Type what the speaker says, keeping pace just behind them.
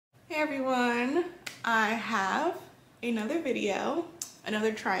Hey everyone, I have another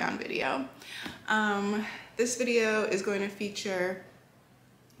try-on video. This video is going to feature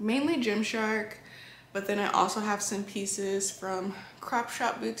mainly Gymshark, but then I also have some pieces from Crop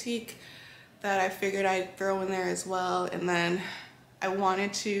Shop Boutique that I figured I'd throw in there as well. And then I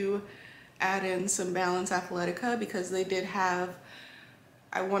wanted to add in some Balance Athletica because they did have,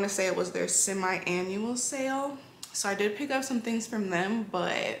 I want to say it was their semi-annual sale. So I did pick up some things from them,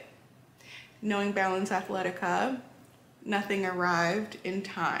 but knowing Balance Athletica, nothing arrived in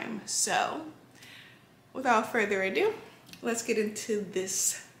time. So without further ado, let's get into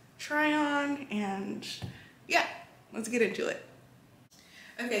this try on, and yeah, let's get into it.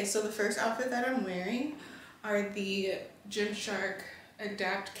 Okay, so the first outfit that I'm wearing are the Gymshark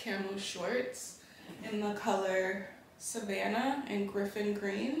Adapt Camo shorts in the color Savannah and Griffin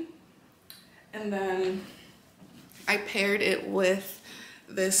Green. And then I paired it with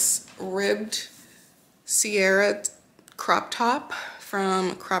this ribbed Sierra crop top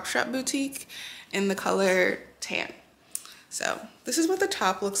from Crop Shop Boutique in the color tan. So this is what the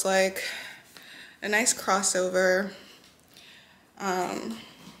top looks like. A nice crossover, a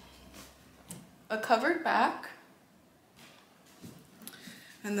covered back,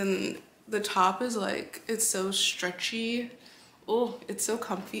 and then the top is like, it's so stretchy. Oh, it's so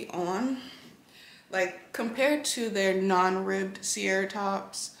comfy on. Like, compared to their non-ribbed Sierra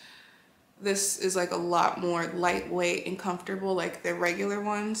tops, this is like a lot more lightweight and comfortable, like their regular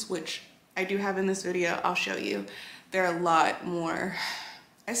ones, which I do have in this video. I'll show you. They're a lot more,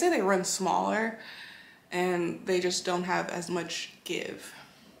 I say they run smaller and they just don't have as much give.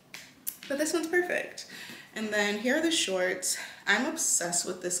 But this one's perfect. And then here are the shorts. I'm obsessed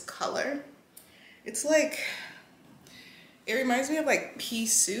with this color. It's like, it reminds me of like pea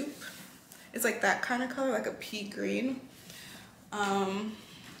soup. It's like that kind of color, like a pea green. And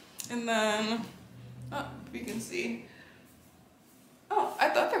then, oh, you can see. Oh, I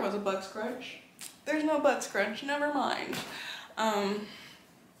thought there was a butt scrunch. There's no butt scrunch, never mind.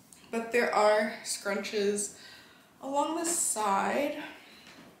 But there are scrunches along the side,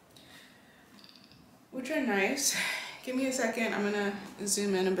 which are nice. Give me a second, I'm gonna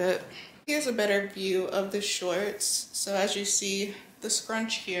zoom in a bit. Here's a better view of the shorts. So as you see, the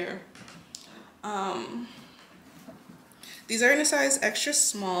scrunch here. These are in a size extra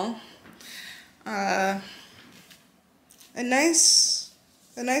small. A nice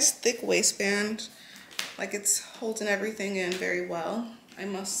thick waistband. Like, it's holding everything in very well, I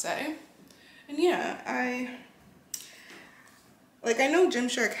must say. And yeah, I know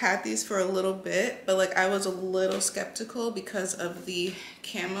Gymshark had these for a little bit, but like I was a little skeptical because of the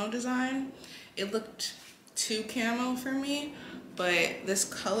camo design. It looked too camo for me, but this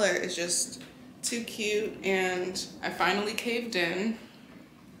color is just too cute, and I finally caved in.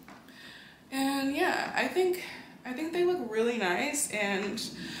 And yeah, I think they look really nice, and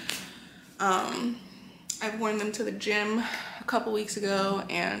I've worn them to the gym a couple weeks ago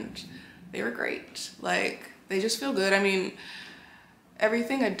and they were great. Like, they just feel good. I mean,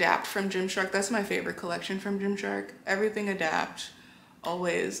 everything Adapt from Gymshark, that's my favorite collection from Gymshark. Everything Adapt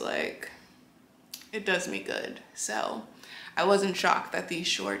always, like, it does me good. So I wasn't shocked that these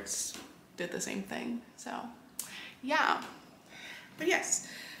shorts did the same thing. So yeah, but yes,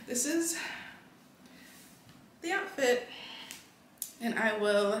 this is the outfit, and I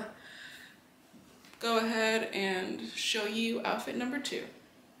will go ahead and show you outfit number 2.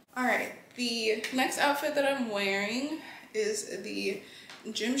 All right, the next outfit that I'm wearing is the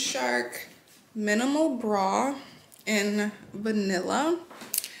Gymshark minimal bra in vanilla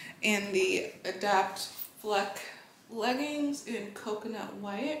and the Adapt Fleck leggings in coconut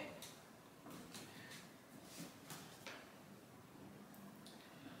white.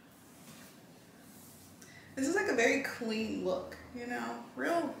 This is like a very clean look, you know,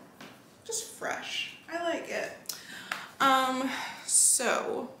 real, just fresh. I like it.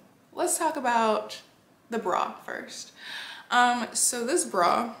 So let's talk about the bra first. So this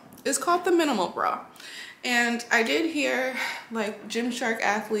bra is called the minimal bra. And I did hear like Gymshark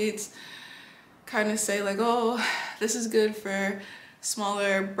athletes kind of say like, oh, this is good for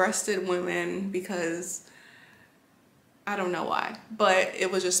smaller breasted women because I don't know why, but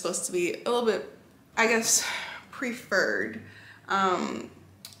it was just supposed to be a little bit, I guess, preferred,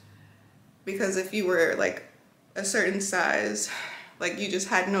 because if you were like a certain size, like you just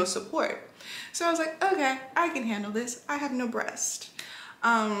had no support. So I was like, okay, I can handle this. I have no breast.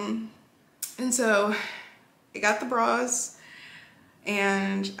 And so I got the bras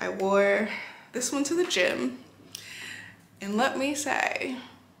and I wore this one to the gym. And let me say,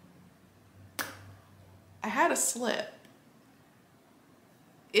 I had a slip.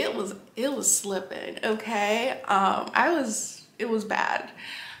 it was slipping, okay? It was bad.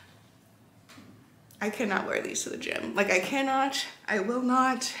 I cannot wear these to the gym. Like, I cannot, I will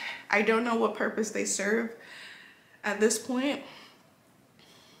not. I don't know what purpose they serve at this point.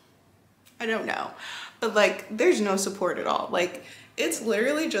 I don't know. But like, there's no support at all. Like, it's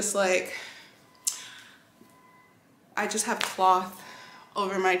literally just like, I just have cloth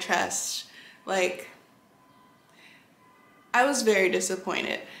over my chest. Like, I was very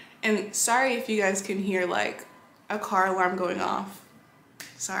disappointed. And sorry if you guys can hear like a car alarm going off.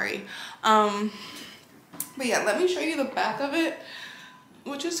 Sorry. But yeah, let me show you the back of it,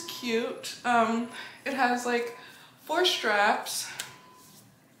 which is cute. It has like 4 straps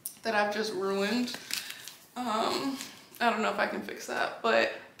that I've just ruined. I don't know if I can fix that,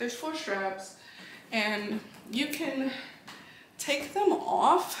 but there's 4 straps and you can take them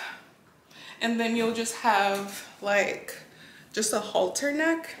off and then you'll just have like just a halter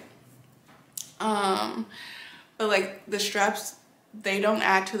neck. But like the straps, they don't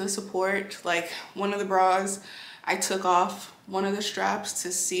add to the support. Like one of the bras, I took off one of the straps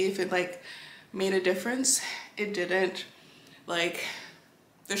to see if it like made a difference. It didn't. Like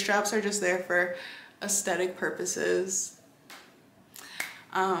the straps are just there for aesthetic purposes.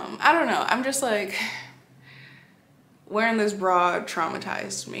 I don't know. I'm just like, wearing this bra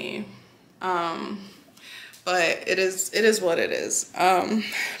traumatized me. But it is what it is.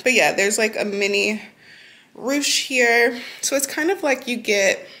 But yeah, there's like a mini ruche here. So it's kind of like you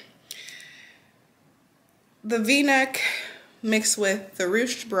get the V-neck mixed with the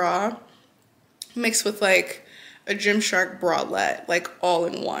ruched bra, mixed with like a Gymshark bralette, like all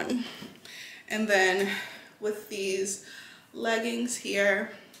in one. And then with these leggings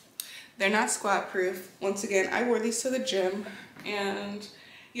here, they're not squat proof. Once again, I wore these to the gym and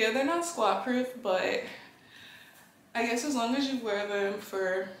yeah, they're not squat proof, but I guess as long as you wear them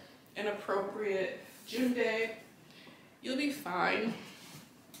for an appropriate gym day, you'll be fine.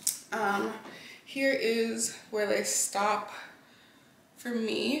 Here is where they stop for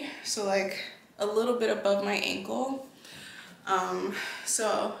me. So like a little bit above my ankle.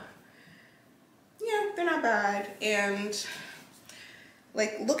 So yeah, they're not bad. And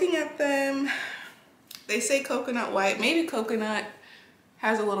like looking at them, they say coconut white. Maybe coconut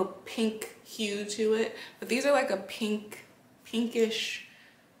has a little pink hue to it, but these are like a pinkish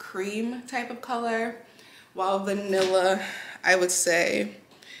cream type of color, while vanilla, I would say,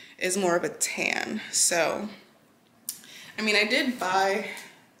 is more of a tan. So, I mean, I did buy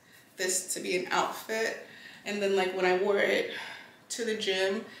this to be an outfit, and then like when I wore it to the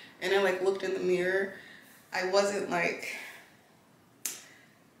gym and I like looked in the mirror, I wasn't like,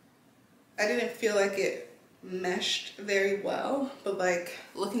 I didn't feel like it meshed very well, but like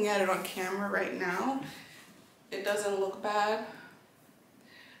looking at it on camera right now, it doesn't look bad.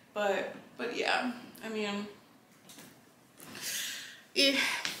 But yeah, I mean,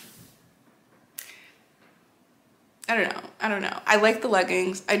 I don't know. I like the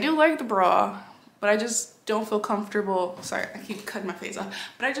leggings. I do like the bra, but I just don't feel comfortable. Sorry, I keep cutting my face off,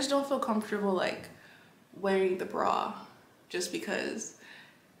 but I just don't feel comfortable like wearing the bra just because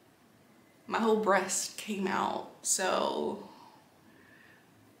my whole breast came out. So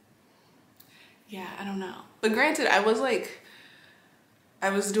yeah, I don't know. But granted, I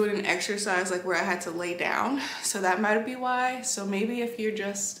was doing an exercise like where I had to lay down, so that might be why. So maybe if you're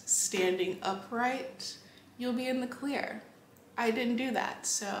just standing upright, you'll be in the clear. I didn't do that,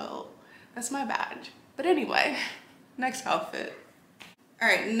 so that's my bad. But anyway, next outfit. All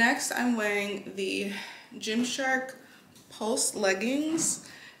right, next I'm wearing the Gymshark Pulse leggings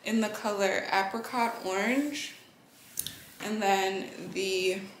in the color apricot orange, and then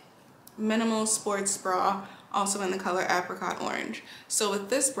the minimal sports bra also in the color apricot orange. So with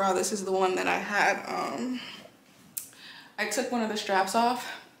this bra, this is the one that I had, I took one of the straps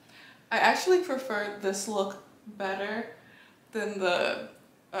off. I actually prefer this look better than the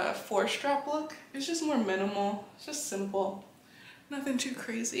 4-strap look. It's just more minimal, it's just simple, nothing too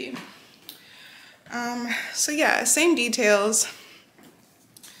crazy. So yeah, same details.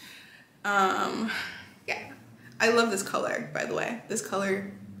 Yeah, I love this color, by the way. This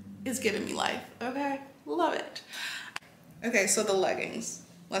color is giving me life, okay? Love it. Okay, so the leggings,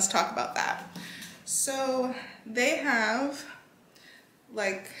 let's talk about that. So they have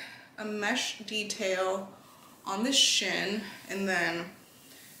like a mesh detail on the shin, and then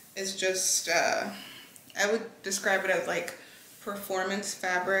it's just, I would describe it as like performance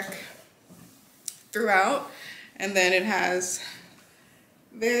fabric throughout, and then it has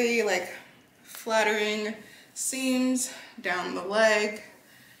very like flattering seams down the leg,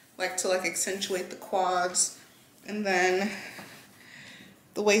 like to like accentuate the quads, and then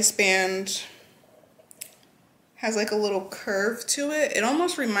The waistband has like a little curve to it. It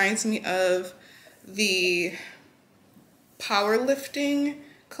almost reminds me of the powerlifting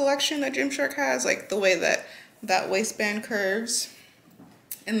collection that Gymshark has, like the way that that waistband curves.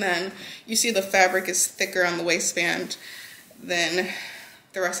 And then you see the fabric is thicker on the waistband than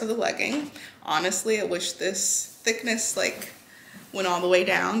the rest of the legging. Honestly, I wish this thickness like went all the way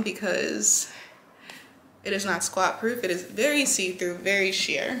down because it is not squat proof. It is very see-through, very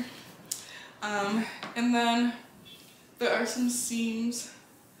sheer. And then there are some seams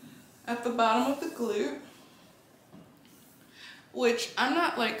at the bottom of the glute, which I'm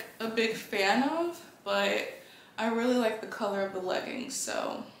not like a big fan of, but I really like the color of the leggings,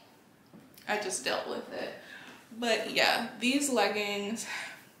 so I just dealt with it. But yeah, these leggings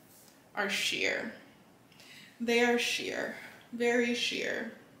are sheer. They are sheer, very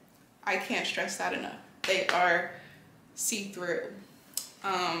sheer. I can't stress that enough. They are see-through.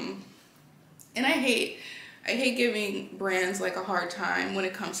 And I hate giving brands like a hard time when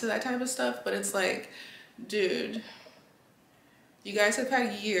it comes to that type of stuff, but it's like, dude, you guys have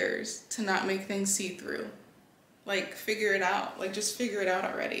had years to not make things see-through. Like, figure it out. Like, just figure it out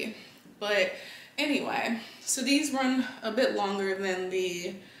already. But anyway, so these run a bit longer than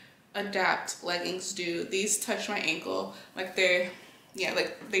the Adapt leggings do. These touch my ankle. Like they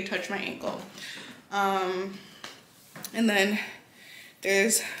touch my ankle. And then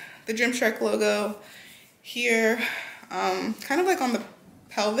there's the Gymshark logo here, kind of like on the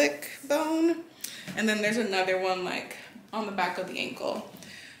pelvic bone. And then there's another one like on the back of the ankle.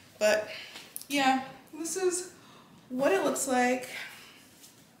 But yeah, this is what it looks like.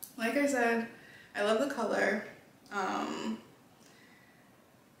 Like I said, I love the color.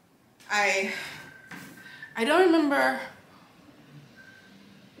 I don't remember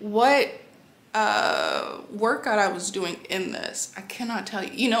what workout I was doing in this. I cannot tell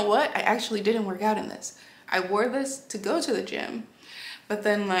you. You know what? I actually didn't work out in this. I wore this to go to the gym, but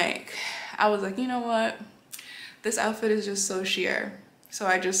then like I was like, you know what? This outfit is just so sheer. So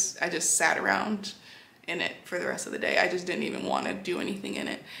I just sat around in it for the rest of the day. I just didn't even want to do anything in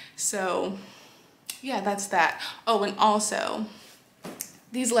it. So yeah, that's that. Oh, and also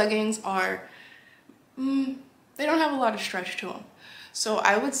these leggings are, they don't have a lot of stretch to them. So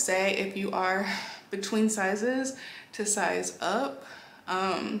I would say if you are between sizes to size up,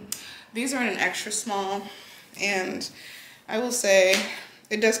 these are in an extra small, and I will say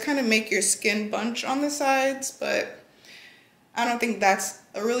it does kind of make your skin bunch on the sides, but I don't think that's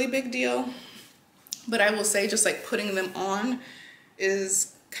a really big deal. But I will say just like putting them on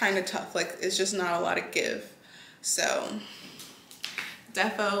is kind of tough. Like it's just not a lot of give. So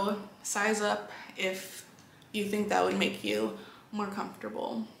defo size up if you think that would make you more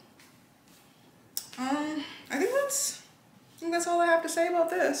comfortable. I think that's all I have to say about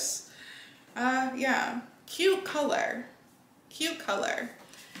this. Yeah, cute color,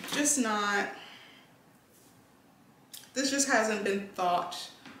 just not, this just hasn't been thought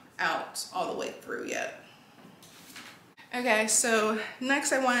out all the way through yet. Okay, so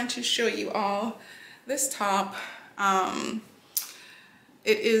next I wanted to show you all this top.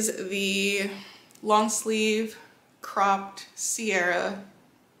 It is the long sleeve cropped Sierra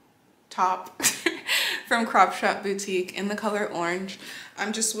top from Crop Shop Boutique in the color orange.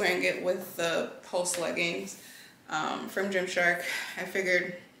 I'm just wearing it with the Pulse leggings from Gymshark. I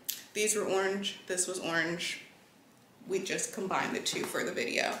figured these were orange, this was orange. We just combined the two for the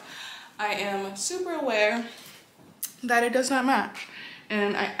video. I am super aware that it does not match.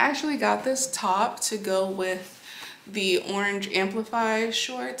 And I actually got this top to go with the orange Amplify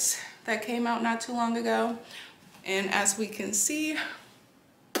shorts that came out not too long ago. And as we can see,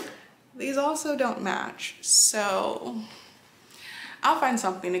 these also don't match. So I'll find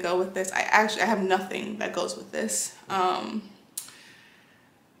something to go with this. I have nothing that goes with this. I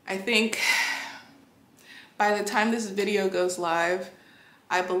think by the time this video goes live,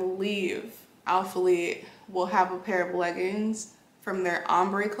 I believe Alpha Elite will have a pair of leggings from their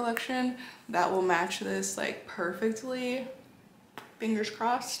ombre collection that will match this like perfectly. Fingers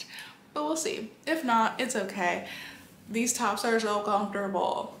crossed, but we'll see. If not, it's okay. These tops are so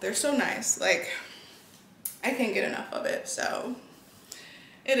comfortable. They're so nice. Like, I can't get enough of it, so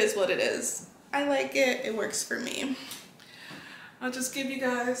it is what it is. I like it. It works for me. I'll just give you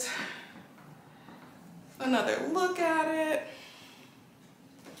guys another look at it.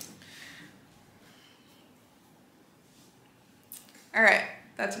 All right,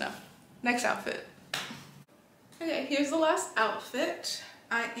 that's enough. Next outfit. Okay, here's the last outfit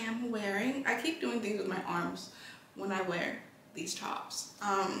I am wearing. I keep doing things with my arms when I wear these tops.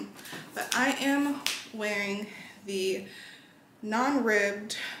 But I am wearing the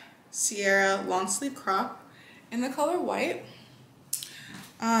non-ribbed Sierra long sleeve crop in the color white.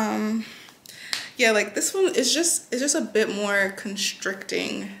 Yeah, like this one is just, it's just a bit more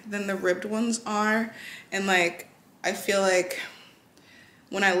constricting than the ribbed ones are. And like, I feel like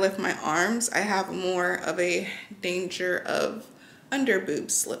when I lift my arms, I have more of a danger of under boob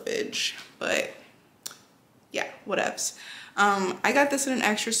slippage, but yeah, whatevs. I got this in an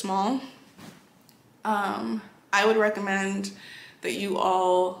extra small. I would recommend that you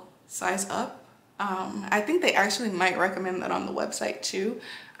all size up. I think they actually might recommend that on the website too.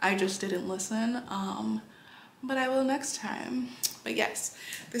 I just didn't listen, but I will next time. But yes,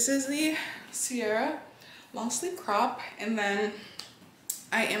 this is the Sierra long sleeve crop, and then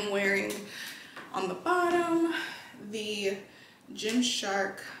I am wearing on the bottom the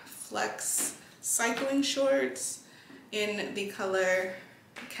Gymshark Flex cycling shorts in the color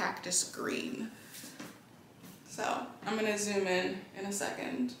cactus green. So I'm gonna zoom in a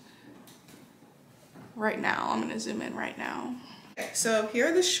second. Right now, I'm gonna zoom in right now. Okay, so here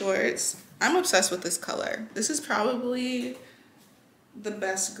are the shorts. I'm obsessed with this color. This is probably the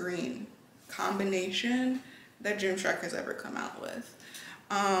best green combination that Gymshark has ever come out with.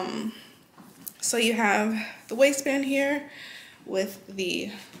 So you have the waistband here with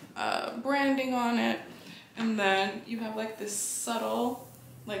the branding on it, and then you have like this subtle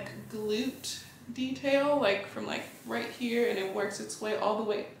like glute detail, like from like right here, and it works its way all the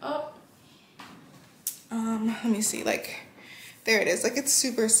way up. Let me see, like there it is, like it's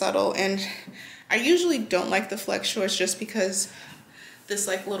super subtle. And I usually don't like the flex shorts just because this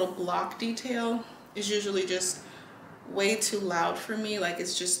like little block detail is usually just way too loud for me. Like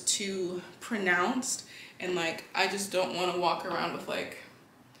it's just too pronounced, and like I just don't want to walk around with like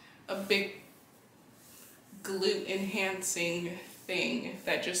a big glute enhancing thing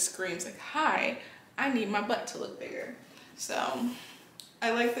that just screams like, hi, I need my butt to look bigger. So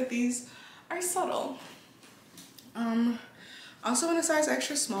I like that these are subtle. Also in a size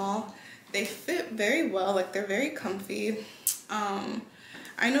extra small. They fit very well, like they're very comfy.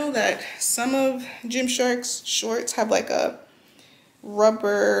 I know that some of Gymshark's shorts have like a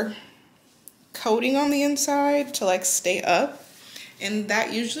rubber coating on the inside to like stay up, and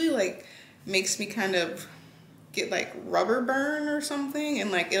that usually like makes me kind of get like rubber burn or something,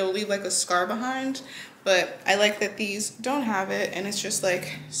 and like it'll leave like a scar behind. But I like that these don't have it, and it's just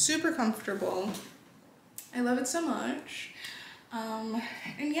like super comfortable. I love it so much.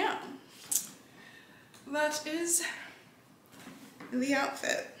 And yeah, that is the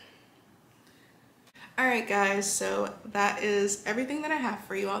outfit. Alright guys, so that is everything that I have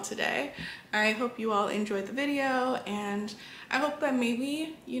for you all today. I hope you all enjoyed the video, and I hope that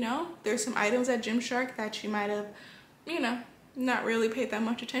maybe, you know, there's some items at Gymshark that you might have, you know, not really paid that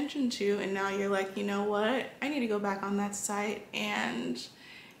much attention to, and now you're like, you know what, I need to go back on that site and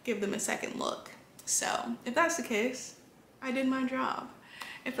give them a second look. So if that's the case, I did my job.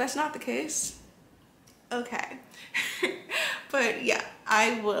 If that's not the case, okay. But yeah,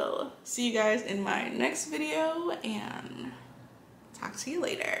 I will see you guys in my next video, and talk to you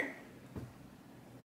later.